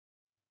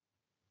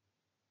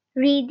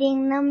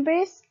Reading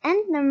numbers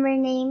and number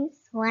names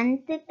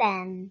 1 to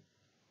 10.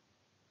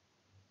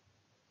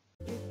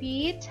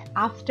 Repeat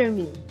after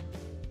me.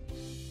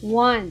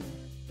 1,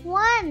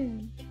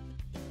 1,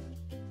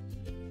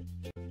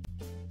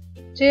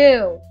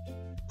 2,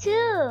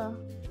 2,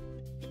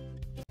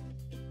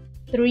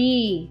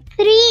 3,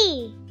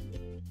 3,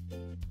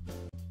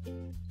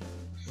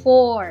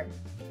 4,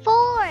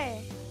 4,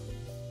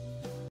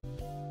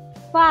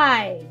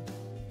 5,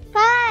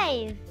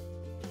 5,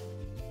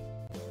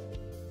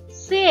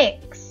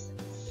 6,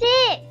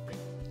 6,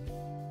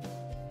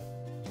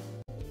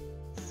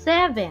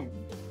 7,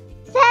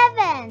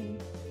 7,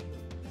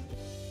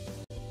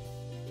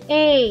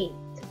 8,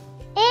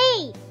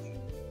 8,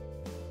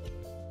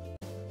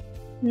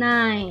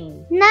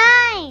 9,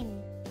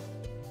 9,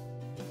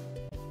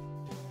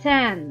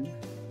 10.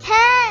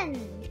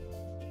 10.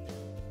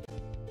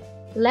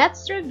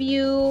 Let's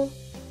review.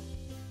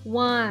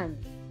 1,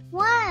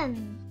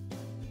 1,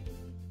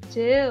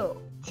 2,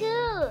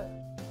 2,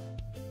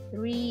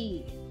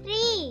 3,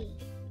 3,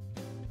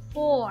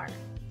 4,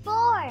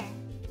 4,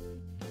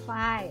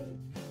 5,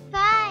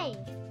 5,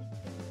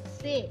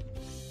 6,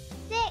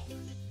 6,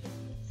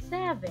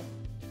 7,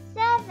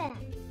 7,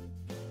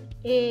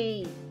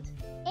 8,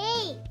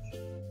 8,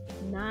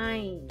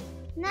 9,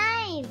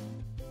 9,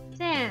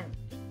 10.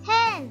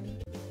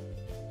 10.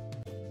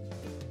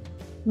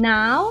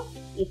 Now,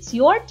 it's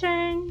your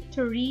turn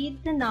to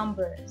read the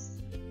numbers.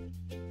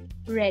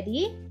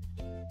 Ready?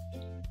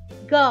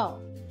 Go!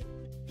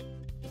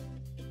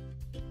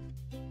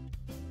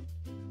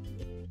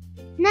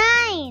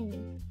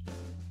 9,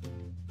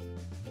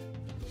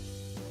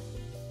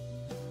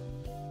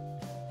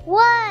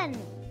 1,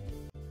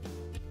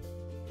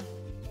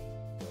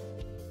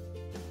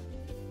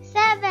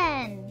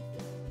 7,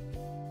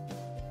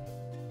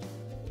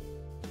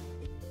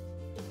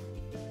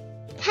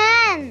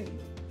 10,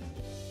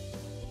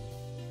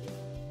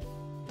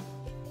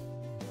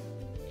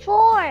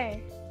 4,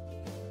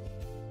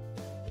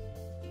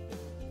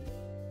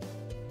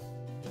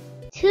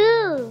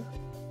 2,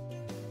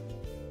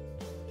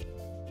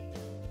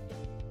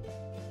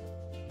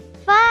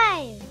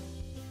 5,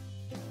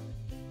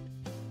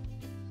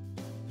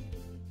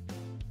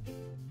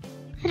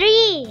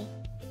 3,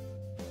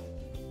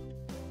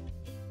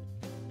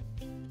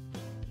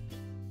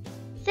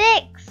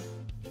 6,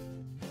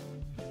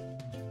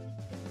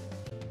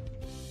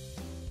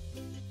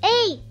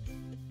 8.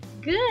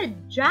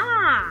 Good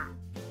job!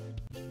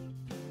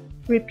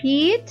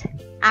 Repeat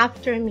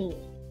after me.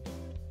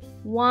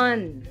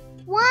 1,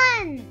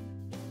 1,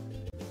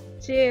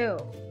 2,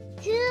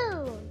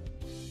 2,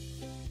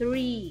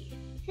 3,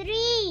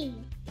 3,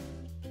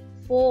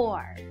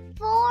 4,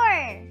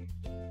 4,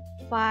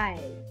 5,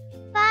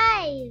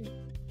 5,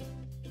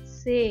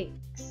 6,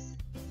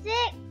 6,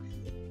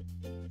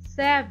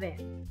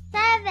 7,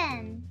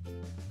 7,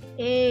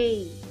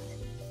 8,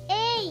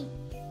 8,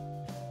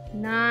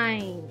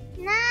 9,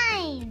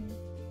 9,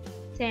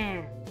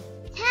 10.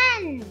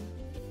 10.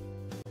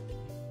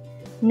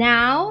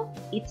 Now,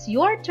 it's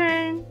your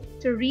turn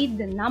to read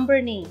the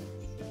number names.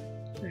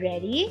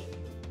 Ready?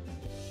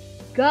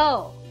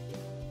 Go!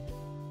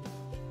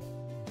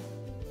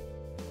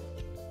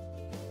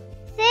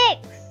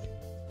 6,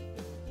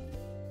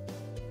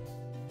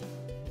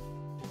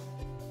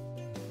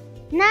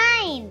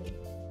 9,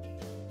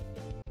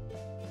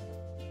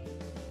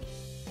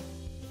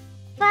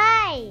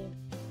 5,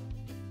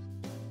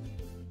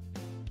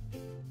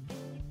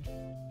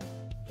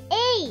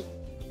 8,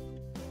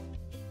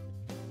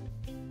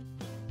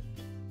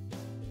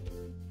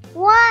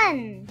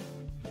 1,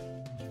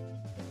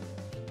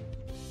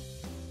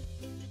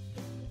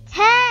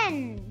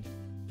 10,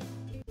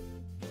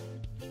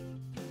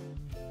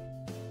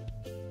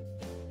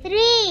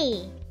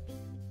 3,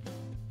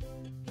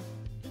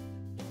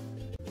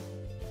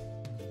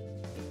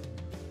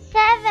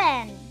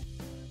 7,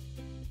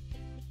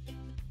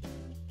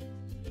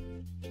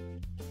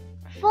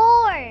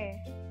 4,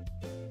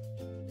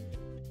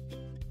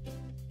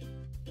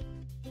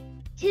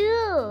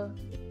 2.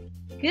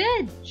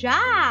 Good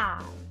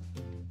job!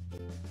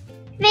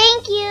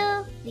 Thank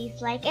you.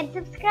 Please like and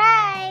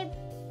subscribe.